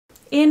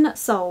in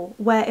Seoul,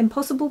 where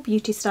impossible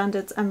beauty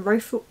standards and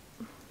oh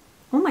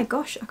my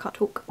gosh, I can't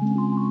talk.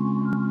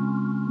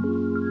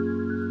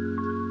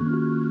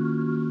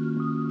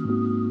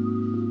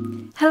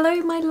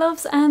 Hello my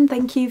loves, and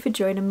thank you for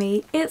joining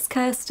me. It's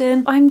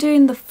Kirsten. I'm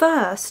doing the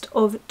first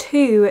of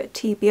 2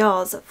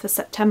 TBRs for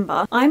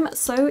September. I'm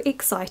so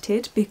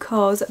excited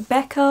because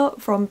Becca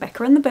from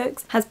Becca and the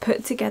Books has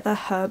put together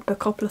her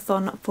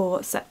Bookoplathon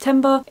for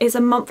September. It's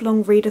a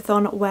month-long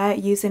readathon where,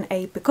 using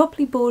a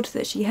Bookopoly board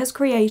that she has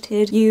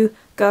created, you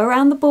go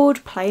around the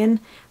board playing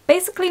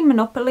basically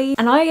Monopoly,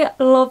 and I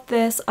love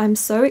this. I'm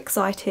so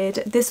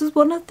excited. This was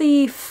one of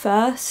the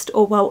first,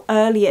 or well,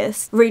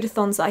 earliest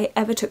readathons I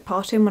ever took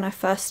part in when I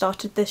first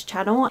started this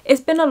channel. It's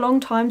been a long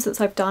time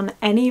since I've done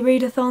any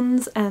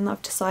readathons, and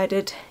I've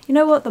decided, you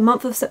know what, the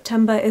month of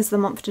September is the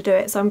month to do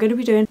it. So I'm going to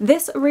be doing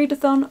this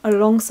readathon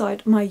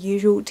alongside my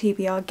usual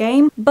TBR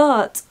game,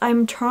 but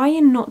I'm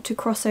trying not to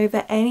cross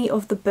over any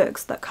of the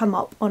books that come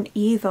up on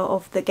either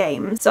of the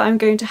games. So I'm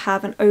going to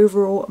have an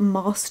overall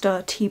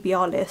master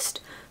TBR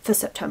list for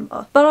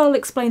September, but I'll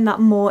explain that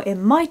more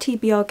in my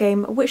TBR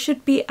game, which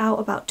should be out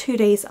about 2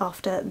 days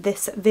after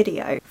this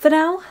video. For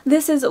now,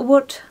 this is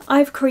what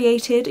I've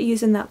created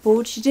using that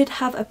board. She did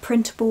have a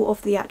printable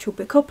of the actual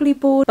Bookopoly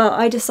board, but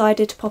I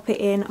decided to pop it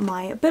in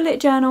my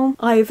bullet journal.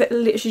 I've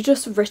literally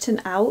just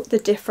written out the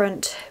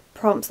different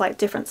prompts, like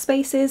different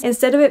spaces.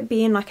 Instead of it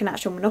being like an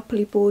actual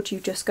Monopoly board, you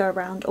just go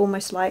around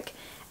almost like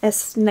a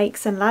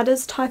snakes and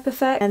ladders type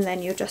effect, and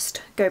then you'll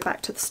just go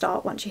back to the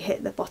start once you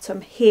hit the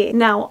bottom here.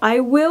 Now I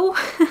will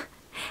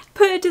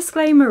put a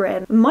disclaimer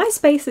in. My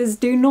spaces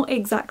do not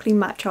exactly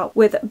match up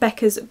with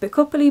Becca's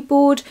Bookopoly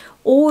board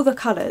or the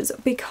colours,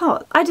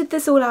 because I did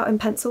this all out in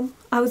pencil.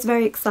 I was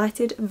very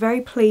excited,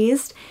 very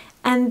pleased,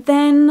 and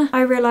then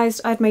I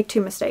realised I'd made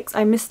 2 mistakes.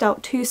 I missed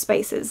out 2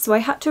 spaces, so I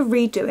had to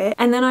redo it,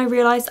 and then I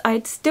realised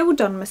I'd still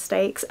done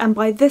mistakes, and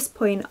by this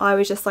point I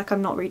was just like,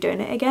 I'm not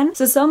redoing it again.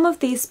 So some of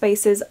these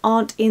spaces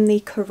aren't in the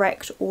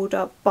correct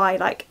order by,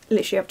 like,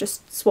 literally I've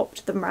just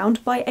swapped them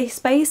around by a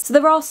space. So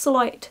there are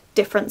slight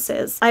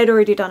differences. I had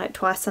already done it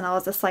twice and I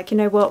was just like, you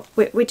know what,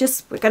 we're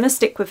gonna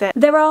stick with it.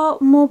 There are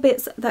more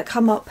bits that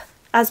come up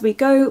as we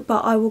go,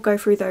 but I will go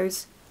through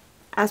those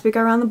as we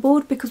go around the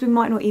board because we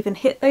might not even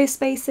hit those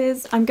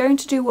spaces. I'm going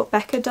to do what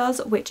Becca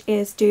does, which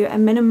is do a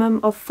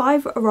minimum of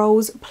 5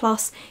 rolls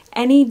plus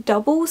any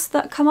doubles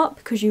that come up,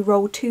 because you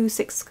roll 2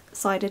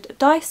 6-sided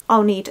dice.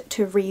 I'll need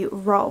to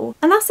re-roll.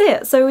 And that's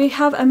it. So we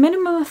have a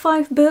minimum of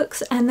 5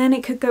 books, and then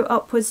it could go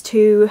upwards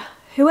to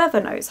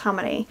whoever knows how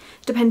many,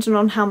 depending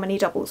on how many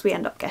doubles we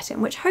end up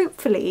getting, which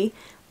hopefully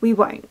we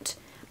won't.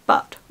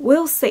 But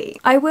we'll see.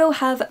 I will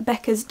have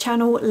Becca's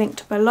channel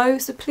linked below,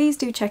 so please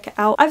do check it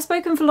out. I've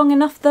spoken for long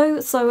enough though,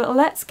 so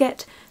let's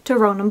get to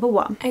roll number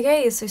 1.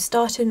 Okay, so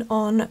starting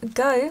on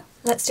go,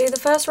 let's do the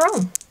first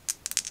roll.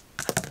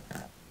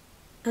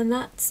 And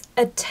that's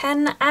a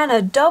 10 and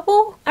a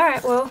double.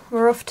 Alright, well,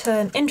 we're off to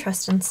an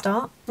interesting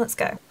start. Let's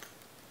go.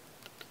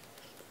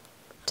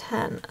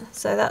 10.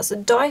 So that's a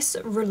dice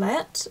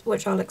roulette,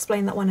 which I'll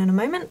explain that one in a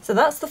moment. So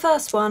that's the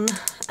first one,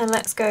 and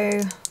let's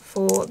go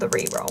for the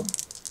re-roll.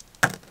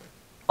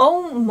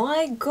 Oh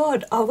my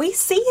god, are we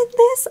seeing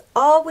this?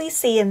 Are we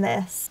seeing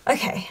this?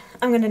 Okay,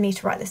 I'm going to need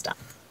to write this down.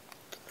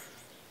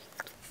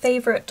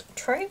 Favourite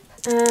trope,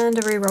 and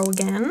a reroll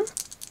again.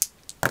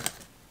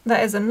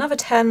 That is another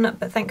 10,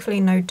 but thankfully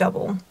no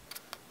double.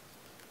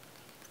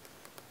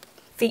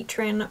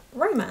 Featuring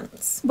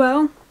romance.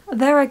 Well,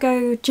 there I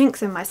go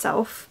jinxing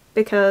myself,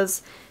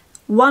 because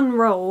 1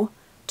 roll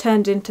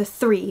turned into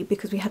 3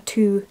 because we had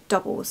 2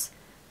 doubles.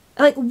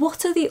 Like,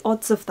 what are the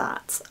odds of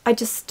that?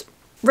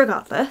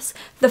 Regardless,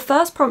 the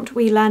first prompt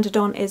we landed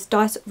on is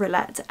dice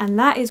roulette, and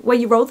that is where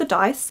you roll the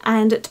dice,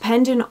 and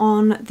depending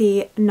on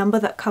the number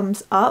that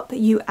comes up,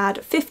 you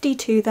add 50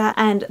 to that,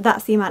 and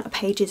that's the amount of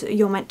pages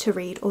you're meant to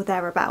read or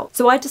thereabout.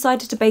 So I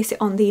decided to base it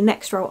on the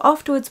next roll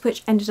afterwards,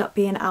 which ended up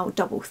being our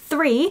double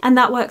 3, and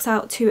that works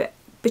out to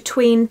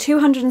between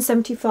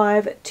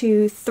 275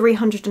 to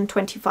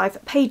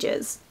 325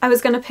 pages. I was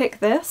going to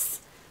pick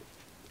this.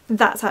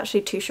 That's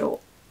actually too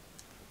short.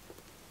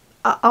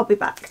 I'll be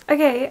back.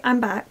 Okay,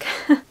 I'm back.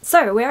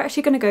 So we're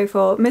actually going to go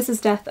for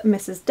Mrs.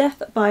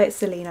 Death by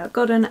Selena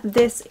Godden.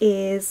 This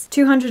is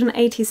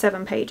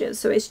 287 pages,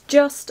 so it's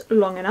just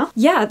long enough.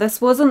 Yeah,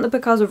 this wasn't the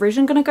book I was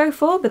originally going to go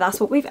for, but that's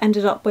what we've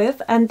ended up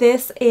with. And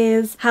this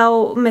is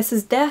how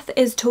Mrs. Death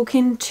is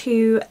talking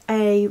to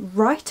a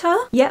writer.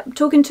 Yep,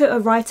 talking to a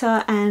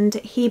writer, and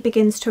he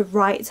begins to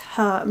write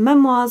her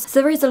memoirs.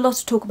 So there is a lot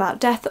to talk about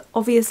death,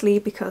 obviously,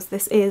 because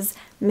this is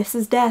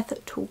Mrs. Death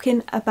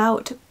talking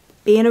about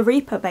being a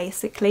reaper,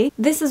 basically.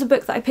 This is a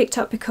book that I picked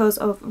up because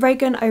of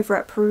Reagan over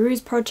at Peruse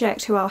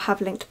Project, who I'll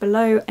have linked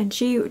below, and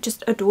she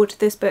just adored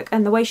this book,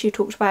 and the way she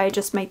talked about it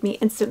just made me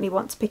instantly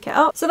want to pick it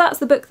up. So that's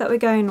the book that we're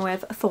going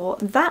with for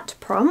that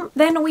prompt.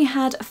 Then we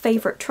had a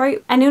favourite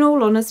trope, and in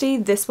all honesty,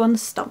 this one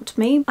stumped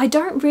me. I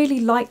don't really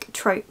like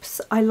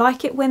tropes. I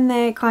like it when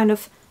they're kind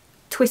of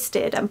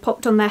twisted and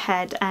popped on their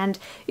head, and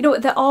you know,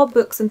 there are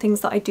books and things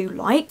that I do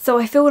like, so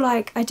I feel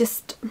like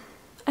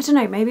I don't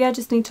know, maybe I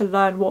just need to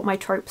learn what my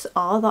tropes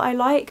are that I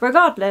like.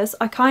 Regardless,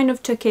 I kind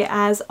of took it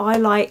as I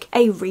like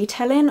a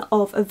retelling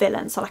of a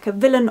villain, so like a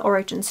villain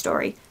origin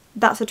story.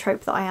 That's a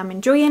trope that I am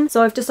enjoying.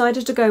 So I've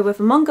decided to go with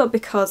a manga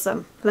because,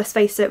 let's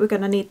face it, we're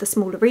going to need the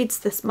smaller reads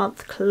this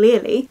month,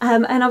 clearly.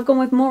 And I've gone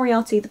with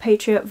Moriarty the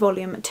Patriot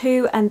Volume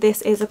 2, and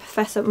this is a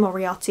Professor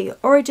Moriarty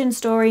origin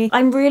story.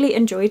 I really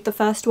enjoyed the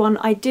first one.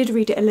 I did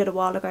read it a little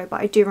while ago,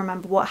 but I do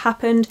remember what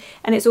happened,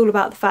 and it's all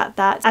about the fact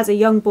that as a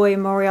young boy,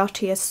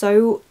 Moriarty is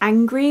so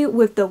angry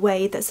with the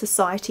way that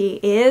society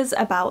is,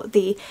 about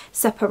the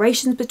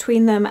separations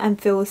between them,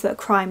 and feels that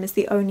crime is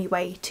the only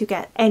way to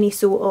get any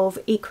sort of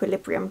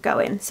equilibrium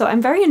going. So I'm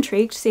very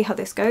intrigued to see how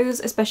this goes,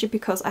 especially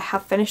because I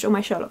have finished all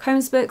my Sherlock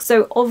Holmes books,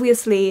 so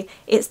obviously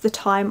it's the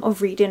time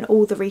of reading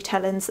all the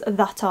retellings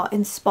that are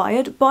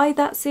inspired by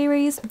that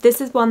series. This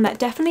is one that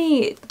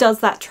definitely does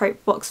that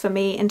trope box for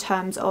me in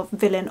terms of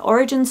villain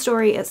origin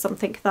story. It's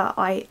something that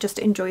I just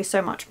enjoy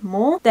so much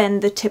more than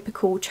the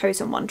typical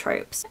chosen one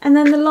tropes. And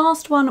then the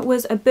last one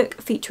was a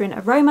book featuring a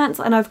romance,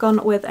 and I've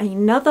gone with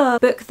another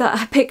book that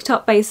I picked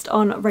up based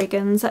on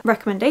Reagan's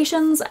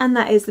recommendations, and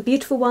that is The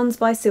Beautiful Ones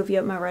by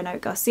Sylvia Moreno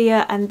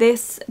Garcia. And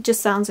this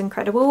just sounds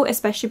incredible,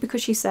 especially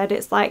because she said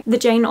it's like the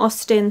Jane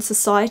Austen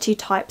society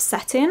type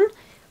setting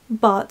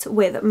but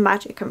with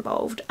magic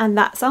involved, and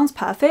that sounds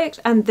perfect.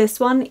 And this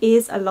one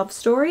is a love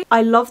story.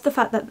 I love the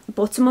fact that at the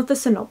bottom of the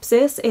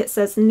synopsis it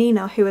says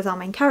Nina, who is our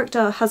main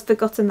character, has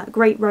forgotten that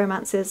great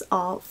romances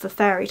are for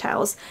fairy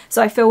tales.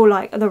 So I feel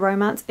like the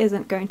romance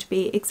isn't going to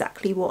be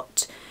exactly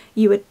what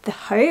you would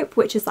hope,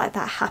 which is like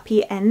that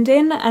happy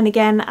ending. And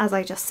again, as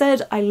I just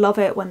said, I love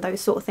it when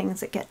those sort of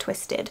things get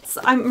twisted. So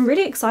I'm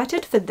really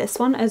excited for this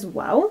one as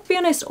well. To be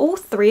honest, all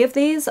three of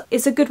these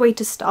is a good way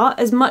to start.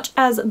 As much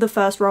as the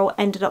first roll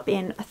ended up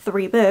in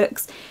 3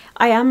 books,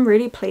 I am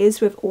really pleased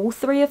with all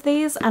 3 of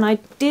these, and I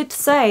did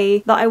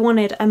say that I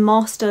wanted a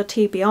master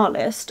TBR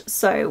list,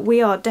 so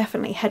we are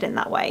definitely heading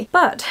that way.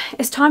 But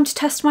it's time to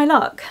test my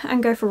luck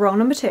and go for roll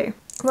number 2.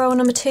 Roll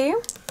number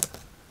 2.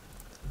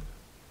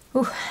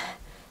 Ooh.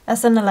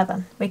 That's an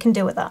 11. We can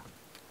deal with that.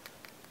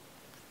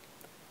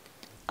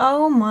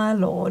 Oh my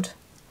lord.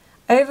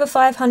 Over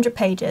 500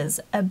 pages.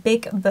 A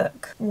big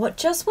book. What,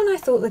 just when I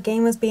thought the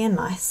game was being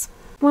nice.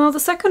 Well, the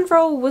second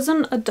roll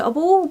wasn't a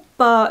double,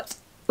 but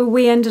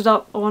we ended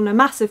up on a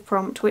massive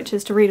prompt, which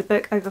is to read a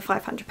book over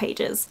 500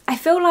 pages. I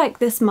feel like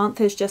this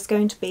month is just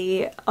going to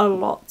be a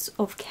lot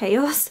of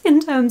chaos in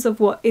terms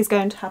of what is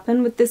going to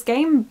happen with this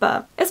game,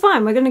 but it's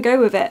fine, we're going to go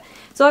with it.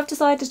 So I've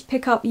decided to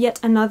pick up yet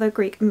another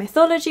Greek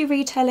mythology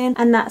retelling,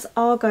 and that's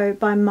Argo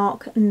by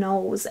Mark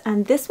Knowles.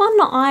 And this one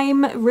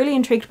I'm really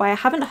intrigued by. I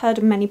haven't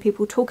heard many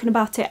people talking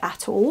about it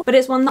at all, but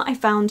it's one that I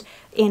found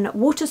in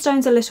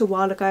Waterstones a little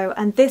while ago,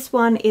 and this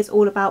one is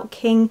all about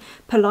King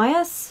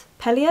Pelias.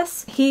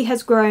 He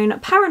has grown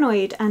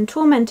paranoid and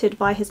tormented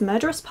by his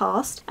murderous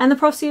past and the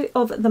prophecy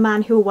of the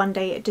man who will one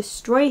day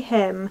destroy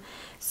him.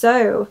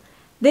 So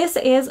this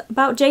is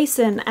about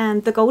Jason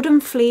and the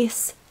Golden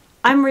Fleece.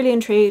 I'm really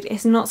intrigued.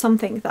 It's not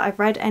something that I've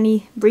read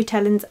any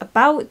retellings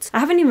about. I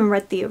haven't even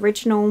read the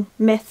original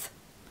myth,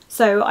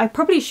 so I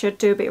probably should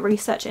do a bit of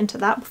research into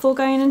that before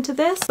going into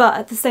this, but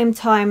at the same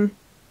time,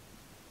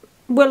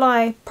 will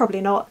I? Probably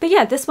not. But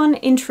yeah, this one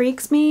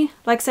intrigues me.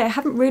 Like I say, I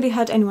haven't really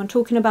heard anyone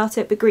talking about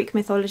it, but Greek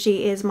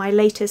mythology is my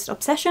latest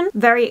obsession.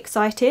 Very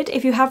excited.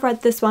 If you have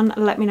read this one,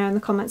 let me know in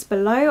the comments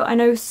below. I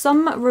know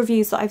some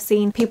reviews that I've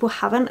seen, people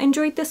haven't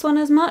enjoyed this one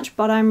as much,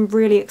 but I'm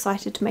really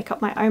excited to make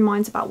up my own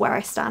minds about where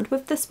I stand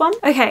with this one.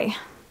 Okay,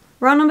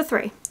 roll number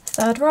 3.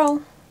 Third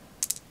roll.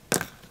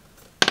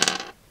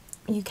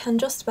 You can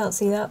just about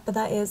see that, but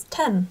that is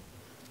 10.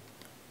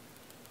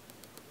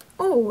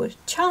 Oh,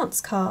 chance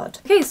card.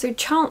 Okay, so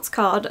chance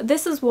card.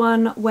 This is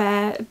one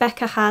where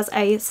Becca has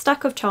a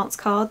stack of chance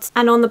cards,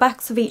 and on the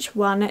backs of each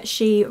one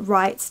she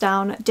writes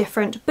down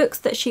different books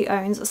that she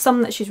owns,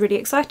 some that she's really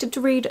excited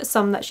to read,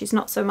 some that she's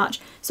not so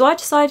much. So I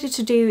decided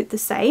to do the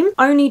same,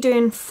 only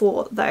doing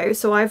 4 though.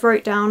 So I've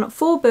wrote down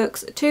 4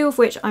 books, 2 of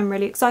which I'm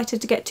really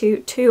excited to get to,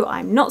 2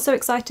 I'm not so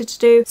excited to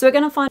do. So we're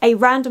going to find a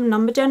random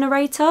number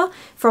generator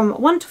from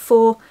 1 to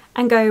 4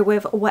 and go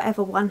with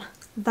whatever one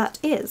that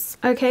is.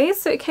 Okay,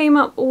 so it came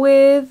up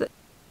with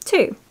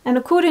 2, and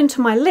according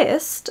to my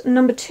list,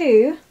 number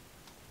 2,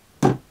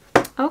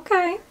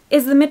 okay,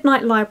 is The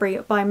Midnight Library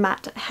by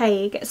Matt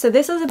Haig. So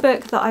this is a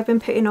book that I've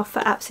been putting off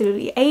for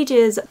absolutely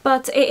ages,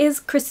 but it is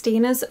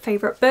Christina's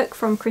favourite book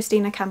from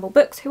Christina Campbell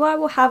Books, who I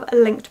will have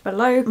linked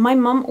below. My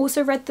mum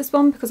also read this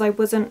one because I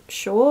wasn't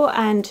sure,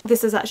 and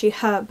this is actually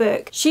her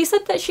book. She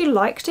said that she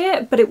liked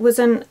it, but it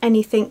wasn't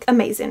anything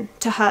amazing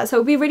to her, so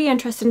it'll be really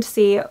interesting to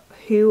see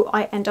who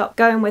I end up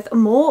going with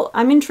more.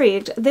 I'm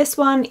intrigued. This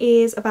one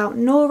is about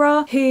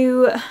Nora,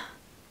 who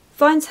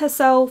finds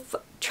herself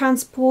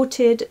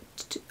transported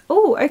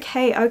Oh,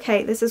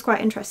 okay, this is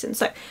quite interesting.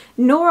 So,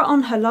 Nora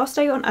on her last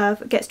day on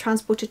Earth gets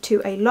transported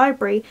to a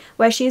library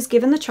where she is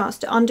given the chance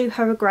to undo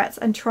her regrets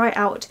and try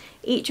out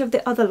each of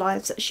the other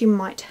lives that she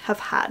might have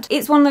had.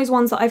 It's one of those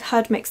ones that I've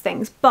heard mixed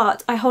things,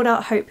 but I hold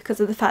out hope because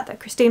of the fact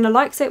that Christina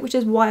likes it, which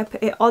is why I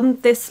put it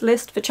on this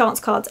list for chance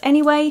cards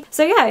anyway.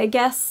 So yeah, I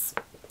guess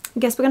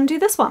we're gonna do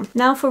this one.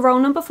 Now for roll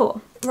number 4.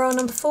 Roll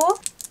number 4.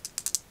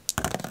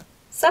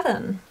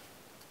 7.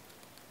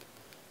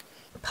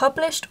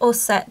 Published or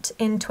set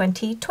in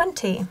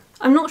 2020.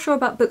 I'm not sure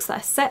about books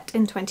that are set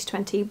in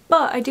 2020,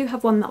 but I do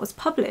have one that was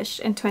published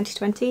in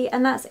 2020,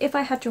 and that's If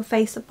I Had Your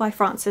Face by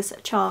Frances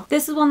Cha.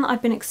 This is one that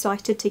I've been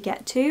excited to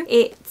get to.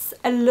 It's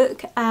a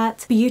look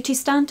at beauty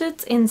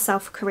standards in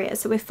South Korea.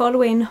 So we're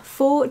following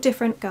 4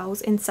 different girls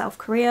in South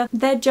Korea,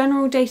 their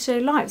general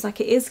day-to-day lives.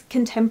 Like, it is a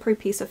contemporary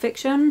piece of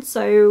fiction.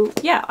 So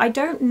yeah, I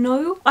don't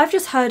know. I've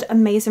just heard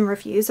amazing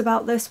reviews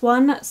about this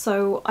one,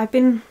 so I've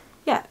been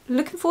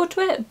looking forward to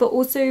it, but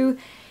also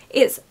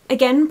it's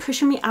again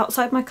pushing me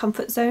outside my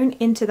comfort zone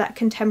into that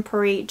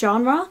contemporary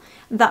genre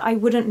that I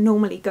wouldn't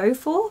normally go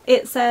for.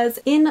 It says,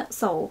 in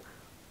Seoul,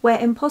 where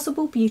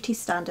impossible beauty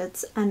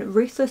standards and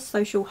ruthless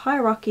social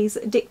hierarchies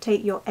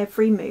dictate your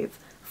every move,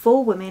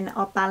 4 women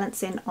are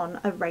balancing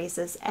on a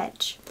razor's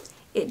edge.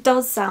 It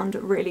does sound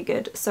really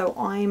good, so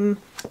I'm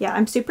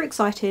super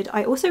excited.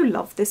 I also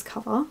love this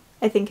cover.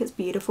 I think it's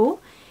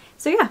beautiful.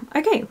 So yeah,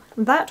 okay,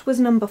 that was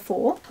number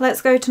 4. Let's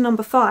go to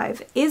number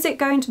 5. Is it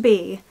going to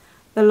be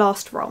the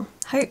last roll?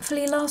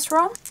 Hopefully last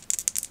roll.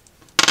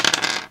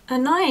 A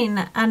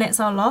 9, and it's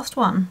our last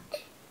one.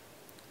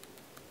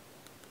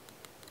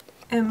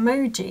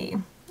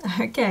 Emoji.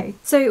 Okay,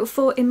 so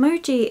for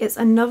emoji, it's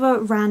another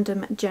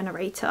random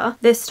generator,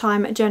 this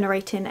time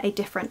generating a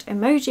different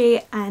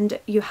emoji, and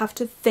you have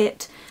to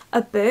fit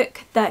a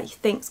book that you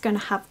think's going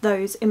to have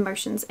those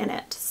emotions in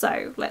it.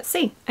 So let's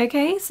see.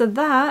 Okay, so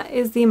that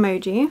is the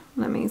emoji.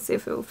 Let me see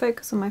if it will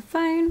focus on my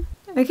phone.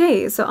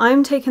 Okay, so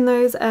I'm taking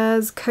those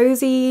as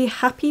cozy,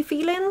 happy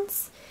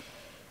feelings.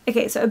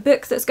 Okay, so a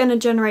book that's going to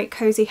generate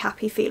cozy,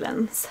 happy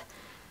feelings.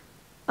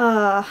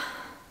 Oh,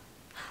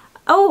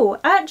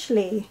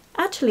 actually,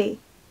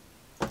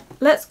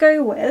 let's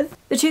go with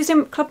The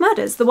Tuesday Club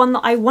Murders, the one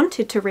that I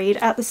wanted to read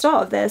at the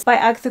start of this, by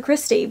Agatha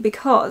Christie,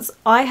 because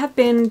I have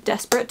been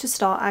desperate to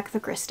start Agatha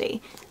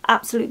Christie.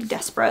 Absolutely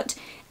desperate.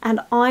 And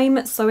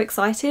I'm so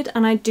excited,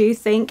 and I do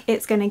think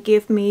it's going to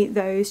give me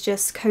those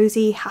just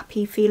cozy,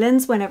 happy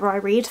feelings whenever I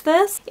read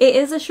this. It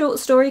is a short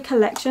story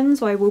collection,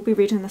 so I will be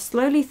reading this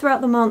slowly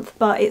throughout the month,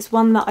 but it's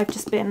one that I've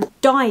just been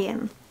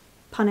dying,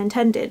 pun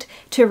intended,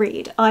 to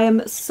read. I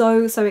am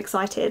so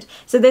excited.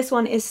 So this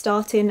one is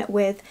starting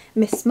with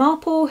Miss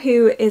Marple,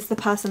 who is the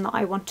person that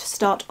I want to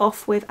start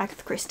off with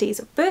Agatha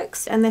Christie's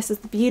books, and this is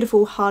the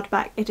beautiful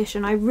hardback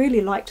edition. I really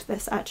liked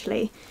this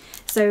actually.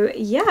 So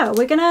yeah,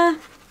 we're gonna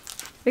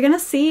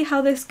see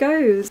how this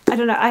goes. I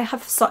don't know, I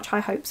have such high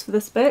hopes for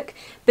this book,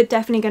 but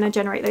definitely going to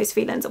generate those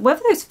feelings.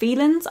 Whether those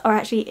feelings are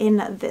actually in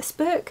this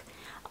book,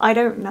 I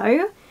don't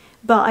know,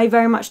 but I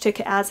very much took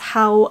it as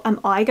how am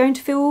I going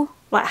to feel,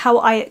 like how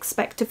I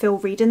expect to feel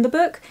reading the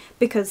book,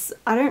 because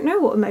I don't know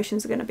what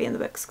emotions are going to be in the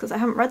books because I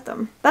haven't read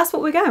them. That's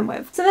what we're going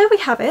with. So there we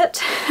have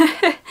it.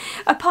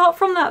 Apart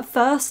from that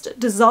first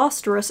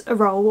disastrous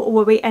roll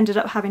where we ended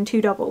up having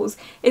 2 doubles,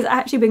 it's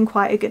actually been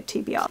quite a good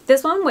TBR.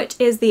 This one, which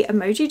is the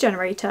emoji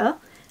generator,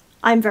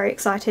 I'm very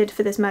excited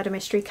for this murder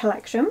mystery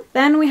collection.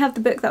 Then we have the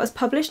book that was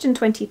published in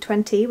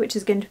 2020, which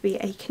is going to be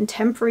a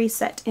contemporary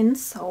set in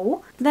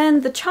Seoul.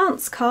 Then the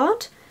chance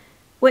card,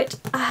 which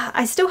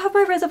I still have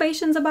my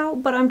reservations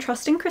about, but I'm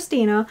trusting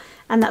Christina,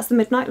 and that's The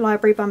Midnight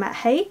Library by Matt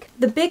Haig.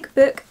 The big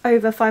book,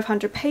 over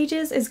 500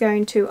 pages, is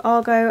going to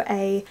Argo,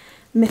 a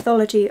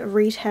mythology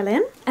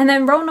retelling. And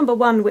then roll number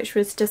 1, which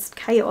was just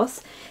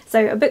chaos.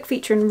 So a book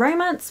featuring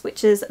romance,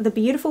 which is The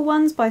Beautiful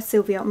Ones by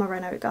Silvia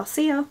Moreno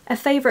Garcia. A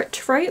favourite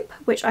trope,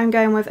 which I'm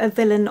going with a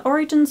villain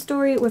origin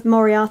story with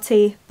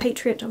Moriarty,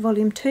 Patriot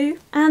Volume 2.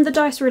 And the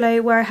dice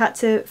roulette, where I had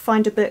to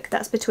find a book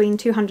that's between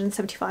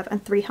 275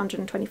 and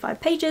 325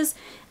 pages,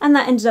 and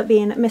that ended up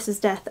being Mrs.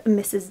 Death and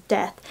Mrs.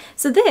 Death.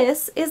 So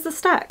this is the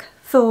stack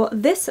for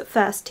this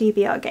first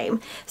TBR game.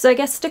 So I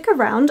guess stick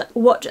around,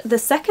 watch the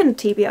second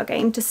TBR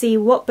game to see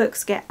what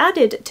books get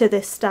added to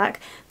this stack,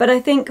 but I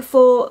think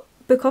for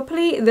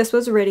Bookopoly, this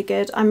was really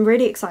good. I'm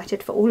really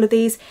excited for all of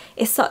these.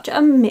 It's such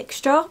a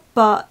mixture,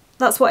 but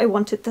that's what I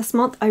wanted this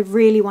month. I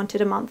really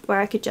wanted a month where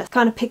I could just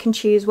kind of pick and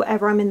choose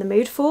whatever I'm in the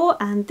mood for,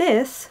 and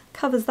this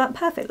covers that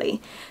perfectly.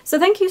 So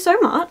thank you so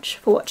much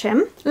for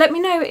watching. Let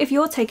me know if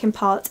you're taking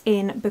part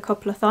in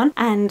Bookoplathon,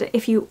 and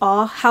if you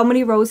are, how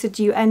many rolls did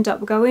you end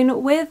up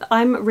going with?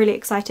 I'm really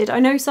excited. I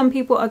know some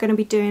people are going to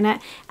be doing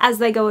it as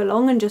they go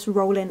along and just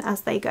rolling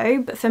as they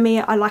go, but for me,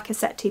 I like a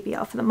set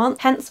TBR for the month,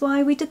 hence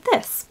why we did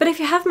this. But if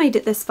you have made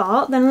it this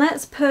far, then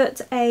let's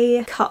put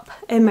a cup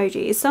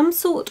emoji, some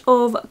sort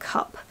of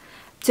cup,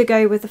 to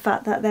go with the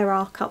fact that there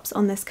are cups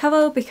on this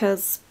cover,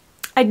 because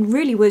I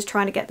really was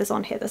trying to get this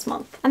on here this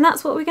month. And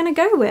that's what we're going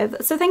to go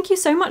with. So thank you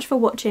so much for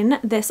watching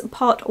this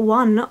part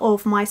 1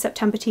 of my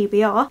September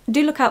TBR.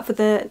 Do look out for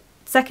the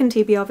second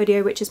TBR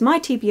video, which is my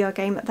TBR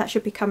game. That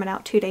should be coming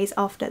out 2 days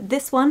after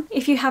this one.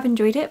 If you have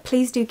enjoyed it,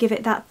 please do give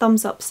it that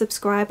thumbs up,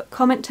 subscribe,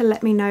 comment to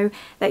let me know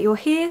that you're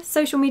here.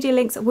 Social media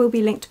links will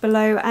be linked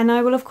below, and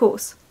I will of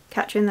course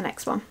catch you in the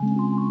next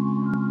one.